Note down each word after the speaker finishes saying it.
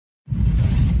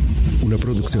una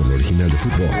producción original de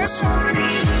Footbox.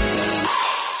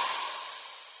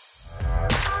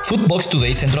 Footbox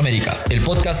Today Centroamérica, el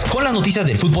podcast con las noticias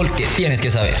del fútbol que tienes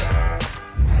que saber.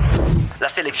 La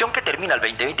selección que termina el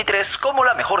 2023 como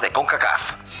la mejor de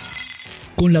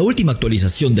Concacaf. Con la última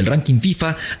actualización del ranking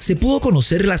FIFA, se pudo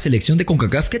conocer la selección de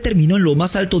Concacaf que terminó en lo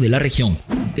más alto de la región.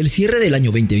 El cierre del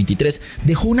año 2023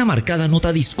 dejó una marcada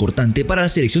nota discordante para la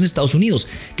selección de Estados Unidos,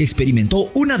 que experimentó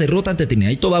una derrota ante Trinidad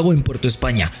y Tobago en Puerto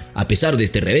España. A pesar de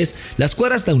este revés, la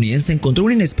escuadra estadounidense encontró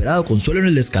un inesperado consuelo en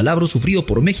el descalabro sufrido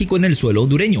por México en el suelo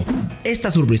hondureño. Esta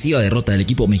sorpresiva derrota del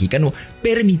equipo mexicano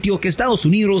permitió que Estados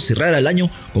Unidos cerrara el año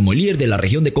como el líder de la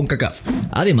región de Concacaf.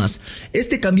 Además,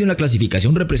 este cambio en la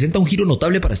clasificación representa un giro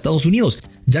notable para Estados Unidos,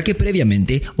 ya que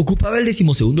previamente ocupaba el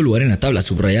 12º lugar en la tabla,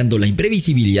 subrayando la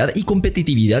imprevisibilidad y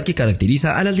competitividad que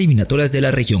caracteriza a las eliminatorias de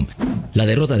la región. La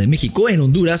derrota de México en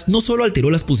Honduras no solo alteró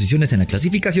las posiciones en la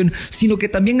clasificación, sino que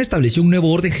también estableció un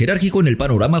nuevo orden jerárquico en el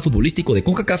panorama futbolístico de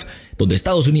Concacaf, donde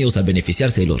Estados Unidos, al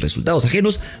beneficiarse de los resultados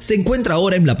ajenos, se encuentra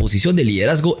ahora en la posición de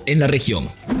liderazgo en la región.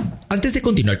 Antes de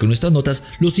continuar con nuestras notas,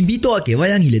 los invito a que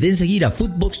vayan y le den seguir a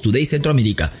Footbox Today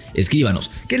Centroamérica.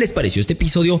 Escríbanos qué les pareció este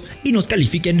episodio y nos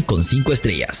califiquen con 5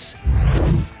 estrellas.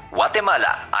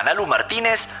 Guatemala, Analu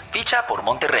Martínez, ficha por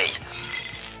Monterrey.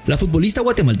 La futbolista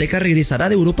guatemalteca regresará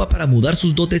de Europa para mudar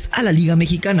sus dotes a la Liga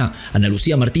Mexicana. Analu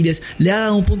Martínez le ha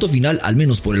dado un punto final, al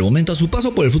menos por el momento, a su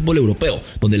paso por el fútbol europeo,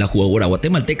 donde la jugadora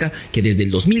guatemalteca, que desde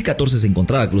el 2014 se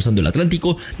encontraba cruzando el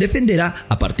Atlántico, defenderá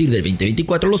a partir del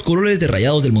 2024 los colores de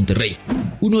Rayados del Monterrey,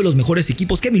 uno de los mejores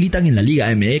equipos que militan en la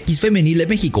Liga MX Femenil de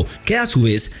México, que a su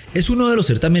vez es uno de los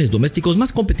certámenes domésticos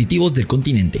más competitivos del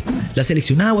continente. La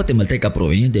seleccionada guatemalteca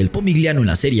proveniente del Pomigliano en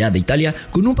la Serie A de Italia,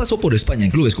 con un paso por España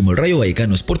en clubes como el Rayo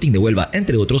Vallecano, Sporting de Huelva,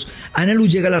 entre otros, Analu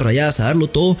llega a las Rayadas a darlo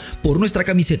todo por nuestra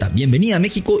camiseta. Bienvenida a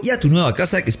México y a tu nueva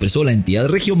casa, que expresó la entidad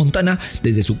regiomontana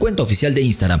desde su cuenta oficial de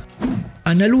Instagram.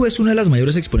 Analu es una de las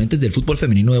mayores exponentes del fútbol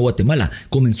femenino de Guatemala.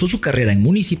 Comenzó su carrera en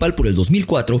Municipal por el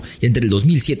 2004 y entre el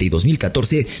 2007 y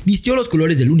 2014 vistió los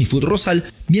colores del Unifoot Rosal,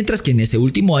 mientras que en ese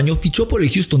último año fichó por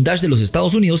el Houston Dash de los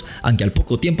Estados Unidos, aunque al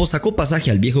poco tiempo sacó pasaje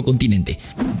al viejo continente.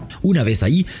 Una vez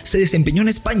allí, se desempeñó en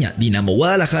España, Dinamo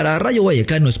Guadalajara, Rayo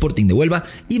Vallecano, Sporting de Huelva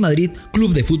y Madrid,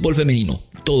 Club de Fútbol Femenino.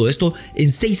 Todo esto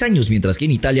en 6 años, mientras que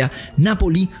en Italia,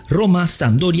 Napoli, Roma,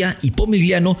 Sampdoria y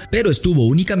Pomigliano, pero estuvo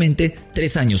únicamente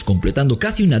 3 años, completando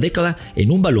casi una década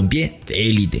en un balompié de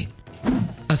élite.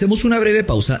 Hacemos una breve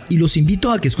pausa y los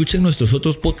invito a que escuchen nuestros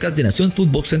otros podcasts de Nación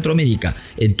Footbox Centroamérica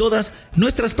en todas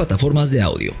nuestras plataformas de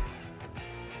audio.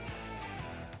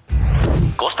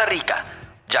 Costa Rica.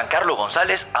 Giancarlo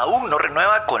González aún no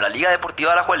renueva con la Liga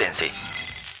Deportiva Alajuelense.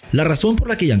 La razón por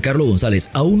la que Giancarlo González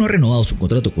aún no ha renovado su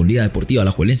contrato con Liga Deportiva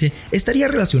Alajuelense estaría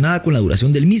relacionada con la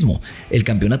duración del mismo. El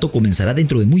campeonato comenzará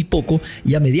dentro de muy poco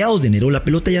y a mediados de enero la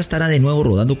pelota ya estará de nuevo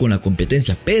rodando con la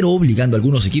competencia, pero obligando a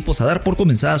algunos equipos a dar por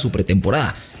comenzada su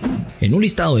pretemporada. En un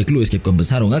listado de clubes que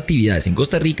comenzaron actividades en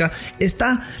Costa Rica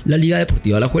está la Liga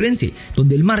Deportiva Alajuelense,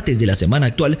 donde el martes de la semana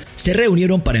actual se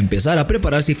reunieron para empezar a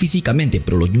prepararse físicamente,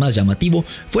 pero lo más llamativo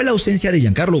fue la ausencia de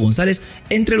Giancarlo González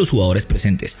entre los jugadores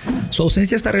presentes. Su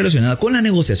ausencia está relacionada con la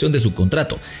negociación de su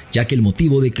contrato, ya que el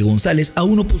motivo de que González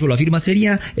aún no puso la firma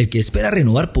sería el que espera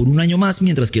renovar por un año más,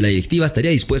 mientras que la directiva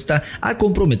estaría dispuesta a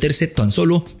comprometerse tan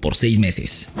solo por 6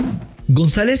 meses.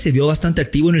 González se vio bastante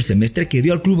activo en el semestre que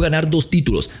vio al club ganar 2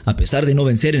 títulos. A pesar de no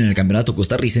vencer en el campeonato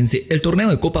costarricense, el torneo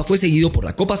de Copa fue seguido por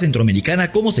la Copa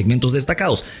Centroamericana como segmentos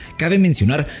destacados. Cabe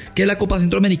mencionar que la Copa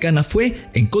Centroamericana fue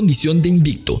en condición de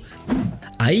invicto.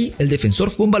 Ahí el defensor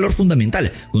fue un valor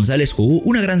fundamental. González jugó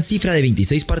una gran cifra de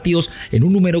 26 partidos en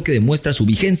un número que demuestra su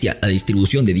vigencia, la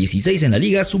distribución de 16 en la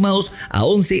liga sumados a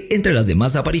 11 entre las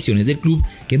demás apariciones del club,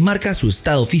 que marca su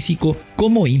estado físico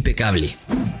como impecable.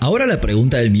 Ahora la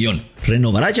pregunta del millón: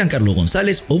 ¿renovará Giancarlo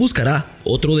González o buscará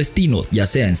otro destino, ya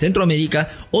sea en Centroamérica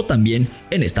o también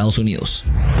en Estados Unidos?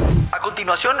 A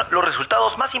continuación, los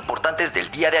resultados más importantes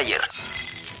del día de ayer.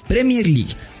 Premier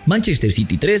League: Manchester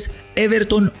City 3,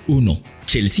 Everton 1,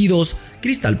 Chelsea 2,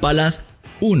 Crystal Palace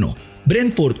 1,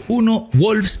 Brentford 1,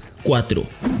 Wolves 4.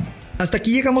 Hasta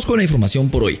aquí llegamos con la información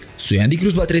por hoy. Soy Andy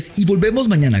Cruz Batres y volvemos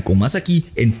mañana con más aquí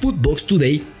en Footbox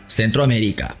Today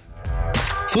Centroamérica.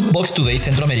 Footbox Today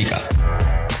Centroamérica,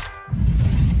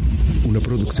 una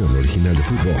producción original de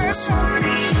Footbox.